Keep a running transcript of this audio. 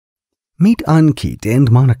Meet Ankit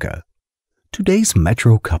and Monika, today's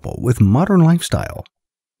metro couple with modern lifestyle.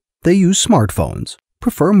 They use smartphones,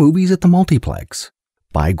 prefer movies at the multiplex,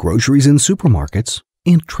 buy groceries in supermarkets,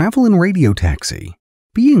 and travel in radio taxi.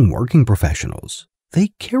 Being working professionals, they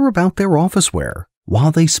care about their office wear.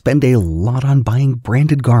 While they spend a lot on buying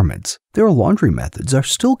branded garments, their laundry methods are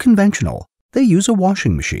still conventional. They use a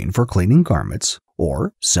washing machine for cleaning garments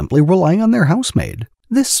or simply rely on their house-maid.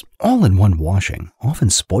 This all-in-one washing often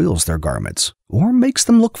spoils their garments or makes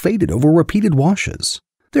them look faded over repeated washes.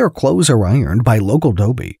 Their clothes are ironed by local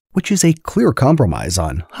dhobi, which is a clear compromise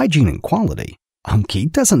on hygiene and quality.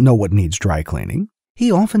 Ankit doesn't know what needs dry cleaning.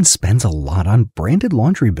 He often spends a lot on branded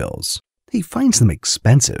laundry bills. He finds them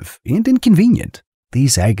expensive and inconvenient.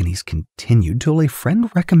 These agonies continued till a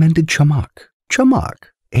friend recommended Chamak. Chamak,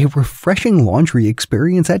 a refreshing laundry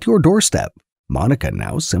experience at your doorstep. Monika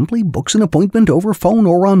now simply books an appointment over phone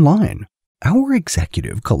or online. Our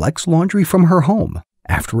executive collects laundry from her home.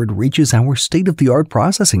 After it reaches our state-of-the-art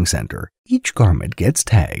processing center, each garment gets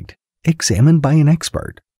tagged, examined by an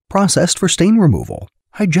expert, processed for stain removal,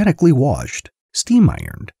 hygienically washed, steam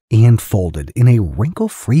ironed, and folded in a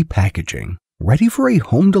wrinkle-free packaging, ready for a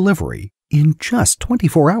home delivery in just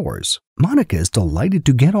 24 hours. Monika is delighted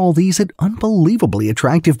to get all these at unbelievably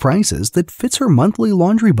attractive prices that fits her monthly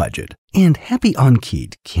laundry budget. And happy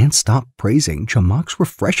Ankit can't stop praising Chamak's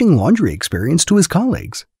refreshing laundry experience to his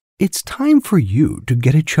colleagues. It's time for you to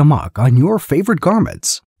get a Chamak on your favorite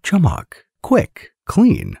garments. Chamak, quick,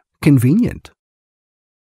 clean, convenient.